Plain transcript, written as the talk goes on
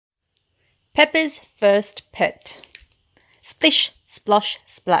Peppa's First Pet. Splish, splosh,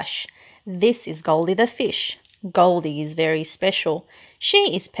 splash. This is Goldie the fish. Goldie is very special.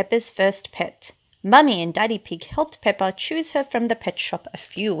 She is Peppa's first pet. Mummy and Daddy Pig helped Peppa choose her from the pet shop a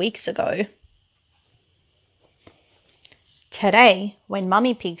few weeks ago. Today, when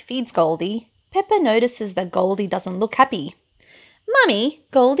Mummy Pig feeds Goldie, Peppa notices that Goldie doesn't look happy. "Mummy,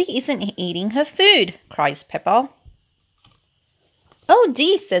 Goldie isn't eating her food," cries Peppa. "Oh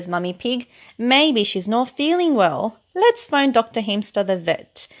dear," says Mummy Pig, "maybe she's not feeling well. Let's phone Dr. Hamster the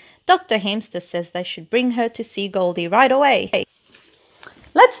vet. Dr. Hamster says they should bring her to see Goldie right away."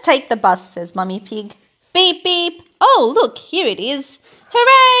 "Let's take the bus," says Mummy Pig. "Beep, beep. Oh, look, here it is."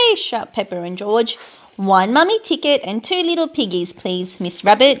 "Hooray!" shout Peppa and George. "One mummy ticket and 2 little piggies, please, Miss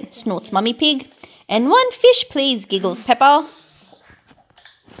Rabbit," snorts Mummy Pig. "And 1 fish, please," giggles Peppa.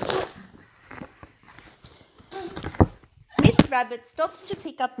 Miss Rabbit stops to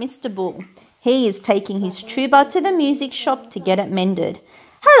pick up Mr. Bull. He is taking his tuba to the music shop to get it mended.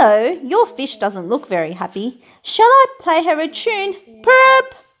 "Hello, your fish doesn't look very happy. Shall I play her a tune?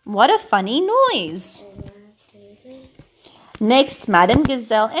 Purp! What a funny noise." Next, Madame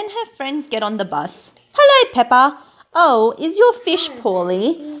Gazelle and her friends get on the bus. "Hello, Peppa. Oh, is your fish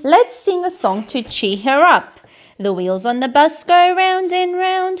poorly? Let's sing a song to cheer her up. The wheels on the bus go round and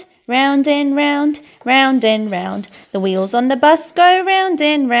round, round and round, round and round. The wheels on the bus go round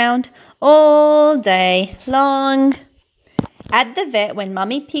and round all day long." At the vet, when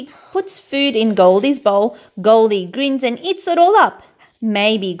Mummy Pig puts food in Goldie's bowl, Goldie grins and eats it all up.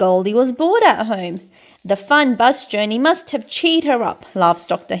 Maybe Goldie was bored at home. "The fun bus journey must have cheered her up," laughs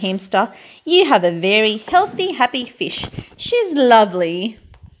Dr. Hamster. "You have a very healthy, happy fish. She's lovely."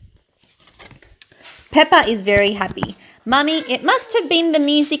 Peppa is very happy. "Mummy, it must have been the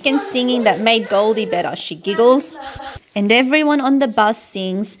music and singing that made Goldie better," she giggles. And everyone on the bus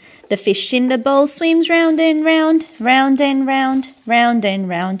sings, "The fish in the bowl swims round and round, round and round, round and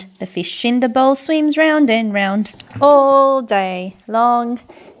round. The fish in the bowl swims round and round all day long."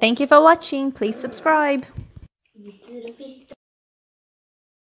 Thank you for watching. Please subscribe.